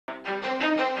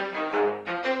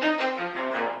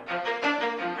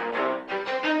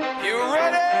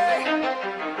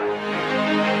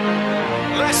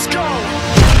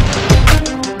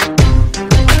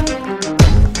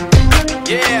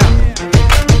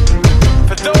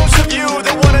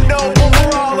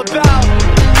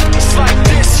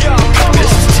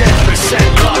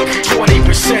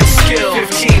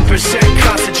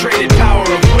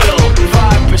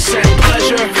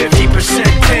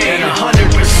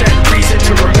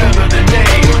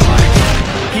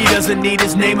doesn't need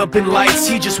his name up in lights.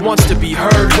 He just wants to be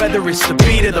heard, whether it's the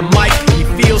beat or the mic. He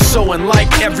feels so unlike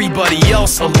everybody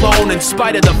else, alone, in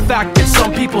spite of the fact that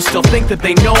some people still think that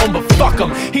they know him. But fuck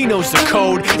him, he knows the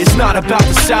code. It's not about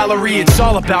the salary, it's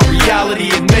all about reality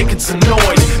and making some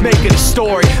noise, making a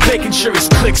story, making sure his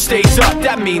click stays up.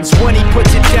 That means when he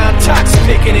puts it down, Tox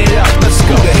picking it up. Let's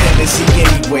go. Who the hell is he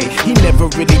anyway? He never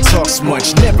really talks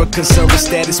much, never concerned with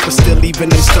status, but still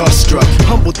even him starstruck.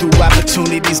 Humble through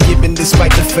opportunities given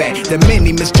despite the fact that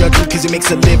many misjudge him cause he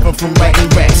makes a living from writing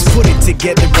raps. Put it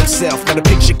together himself, got a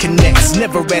picture connects,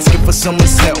 never asking for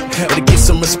someone's help or to get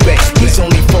some respect. He's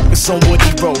only focused on what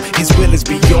he wrote, his will is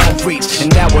beyond reach,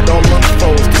 and now it all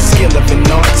unfolds, the skill of an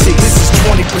artist. This is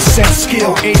 20%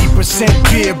 skill, 80%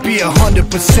 fear, be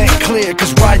 100% clear,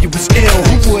 cause Ryu was ill.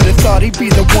 Who would've thought he'd be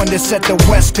the one that set the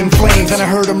West in flames? And I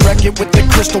heard him wreck it with the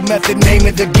crystal method, name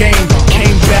of the game.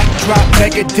 Came back, dropped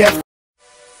Megadeth.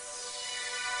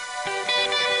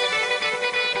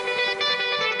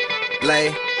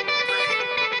 Lay.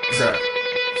 Sir.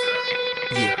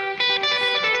 Yeah.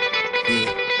 Yeah.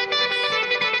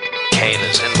 Kane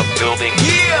is in the building.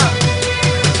 Yeah!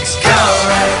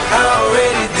 Alright,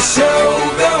 already the show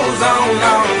goes on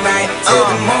all night till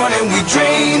the morning. We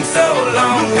dream so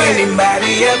long.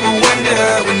 Anybody ever wonder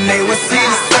when they would see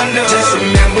the sun? Just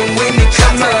remember when it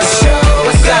comes up, the show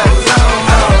goes on.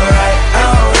 Alright,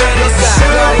 already the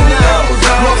show goes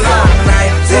on all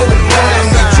night till the morning.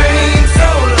 We dream so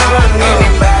long.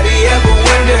 Anybody ever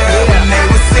wonder when they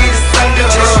would see the sun?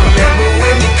 Just remember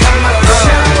when it comes up, the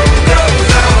show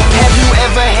goes on. Have you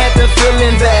ever had the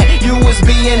feeling that you was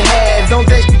being had? Don't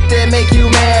that shit that make you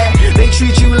mad? They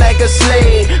treat you like a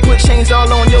slave, put chains all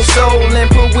on your soul and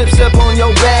put whips up on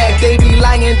your back. They be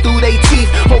lying through they teeth,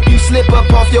 hope you slip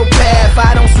up off your path.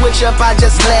 I don't switch up, I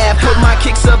just laugh, put my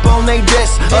kicks up on they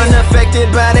desk,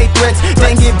 unaffected by they threats.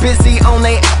 Then get busy on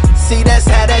they see, that's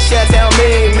how that Chi-Town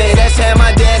made me. That's how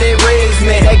my daddy raised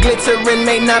me. That glittering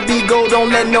may not be gold,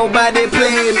 don't let nobody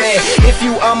play me. If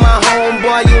you are my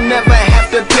homeboy, you never have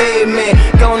to pay me.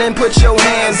 Go on and put your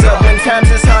hands up, when times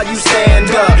is hard you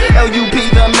stand up. LUP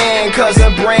the man, cause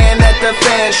a brand that the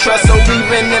fans trust. So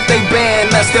even if they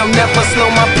ban us, they'll never slow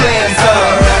my plans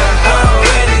up.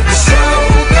 Already the show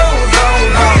goes on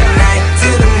all night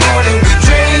till the morning. We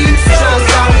dream so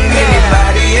long.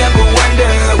 Anybody ever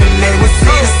wonder when they would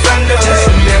see the sun? Just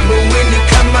remember when you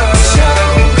come up, the show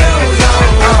goes on.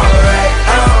 Alright,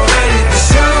 already the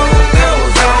show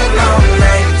goes on all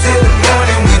night till the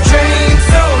morning. We dream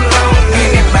so long.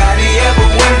 Anybody ever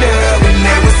wonder when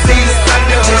they would see the sun?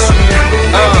 Just remember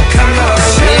when you come up, the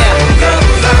show goes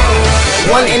on.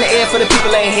 One in the air for the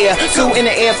people ain't here, two in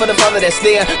the air for the father that's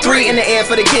there, three in the air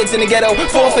for the kids in the ghetto,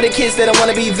 four for the kids that don't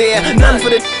wanna be there, none for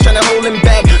the trying to hold him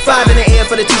back, five in the air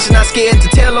for the teacher not scared to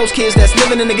tell those kids that's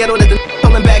living in the ghetto that the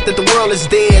holding back that the world is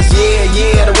theirs. Yeah,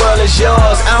 yeah, the world is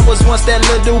yours. I was once that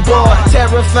little boy,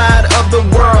 terrified of the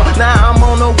world. Now I'm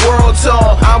on a world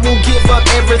tour. I will give up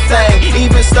everything,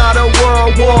 even start a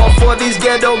world war for these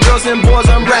ghetto girls and boys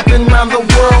I'm rapping around the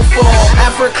world for.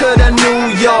 Africa to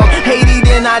New York, Haiti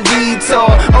then I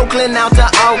detour, Oakland out to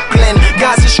Auckland,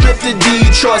 Gaza Strip to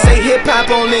Detroit. Say hip hop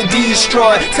only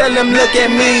destroy. Tell them look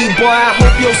at me, boy. I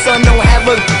hope your son don't have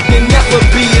a and never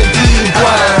be a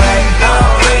D-boy.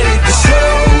 Already the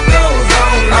show goes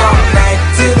on all night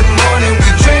till the morning. We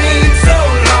dream so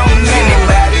long.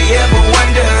 Anybody ever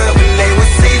wonder when they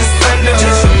would see the sun?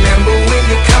 Just remember when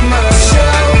you come up, the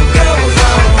show goes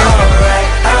on. Alright,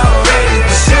 already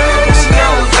the show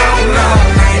goes on all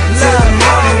night till the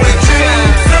morning. We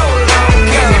dream so long.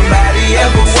 Anybody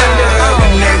ever wonder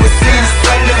when they would see the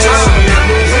sun? Just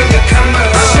remember when you come up,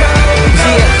 the show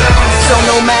goes on. So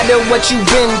no matter what you've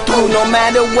been through, no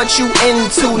matter what you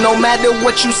into, no matter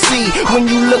what you see when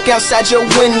you look outside your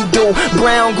window,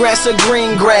 brown grass or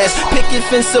green grass, picket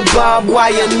fence or barbed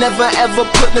wire, never ever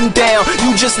put them down.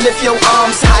 You just lift your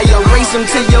arms higher, raise them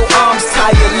till your arms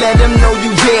tired. Let them know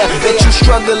you there, that you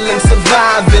struggling,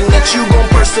 surviving, that you gon'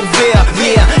 persevere.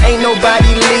 Yeah, ain't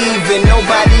nobody leaving,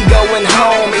 nobody going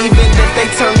home. Even if they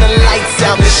turn the lights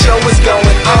out, the show is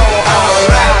going on.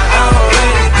 Alright,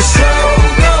 already the show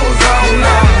goes on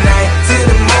all night till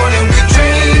the morning. We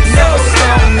dream so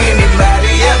long.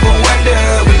 Anybody ever wonder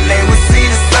when they would see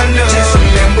the sun? Just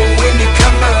remember when you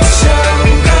come up, the show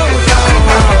goes on.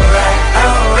 Alright,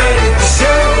 already the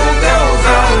show goes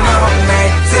on all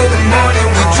night till the morning.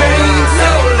 We dream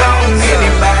so long.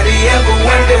 Anybody ever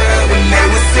wonder when they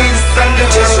would see the sun?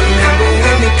 Just remember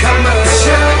when you come up, the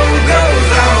show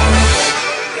goes on.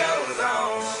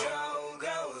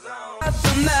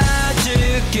 The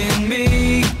magic in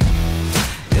me.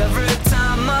 Every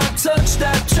time I touch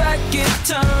that track, it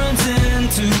turns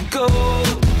into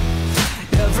gold.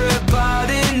 Everybody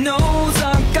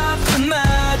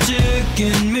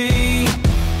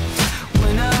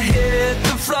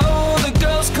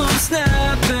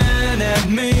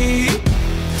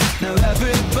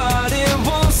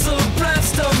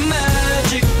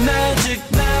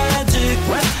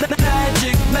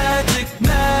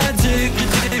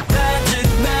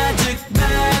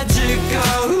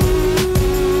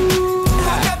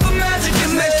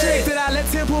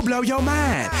will blow your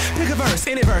mind. Pick a verse,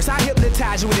 any verse, I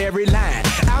hypnotize you with every line.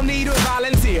 I'll need a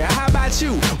volunteer, how about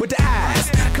you with the eyes?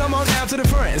 Come on down to the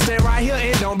front, stay right here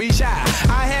and don't be shy.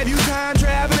 I have you time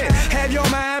traveling, have your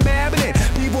mind babbling.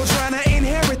 People trying to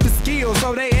inherit the skills,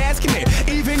 so they asking it.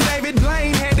 Even David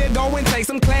Blaine had to go and take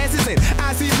some classes, and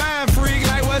I see mind freak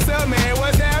like, what's up, man,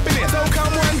 what's happening? So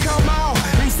come on, come on,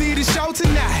 and see the show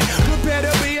tonight. Prepare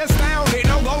to be astounded,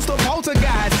 no ghost or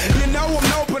poltergeist. You know I'm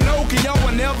no Pinocchio,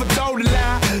 I never told a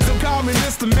lie. So call me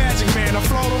Mr. Magic Man, I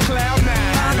float on cloud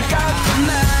nine. I got the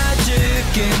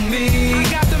magic in me.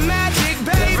 I got the magic,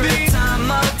 baby. Every time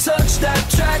I touch that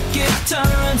track, it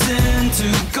turns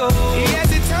into gold.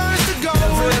 Yes, it turns to gold.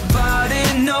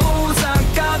 Everybody knows I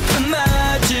got the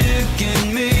magic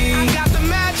in me. I got the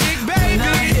magic, baby. When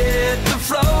I hit the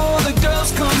floor, the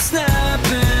girls come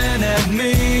snapping at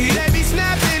me. They be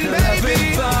snapping, baby.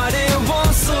 Everybody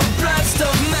wants a blast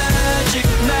of magic,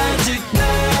 magic,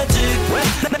 magic,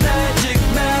 magic,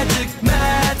 magic,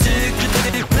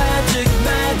 magic, magic,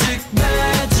 magic,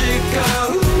 magic.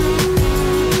 Oh,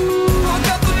 I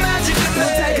got the magic in me.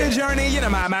 Take a journey into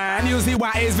my mind. You'll see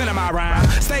why it's been in my rhyme.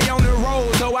 Stay on the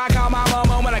road, so I call my mama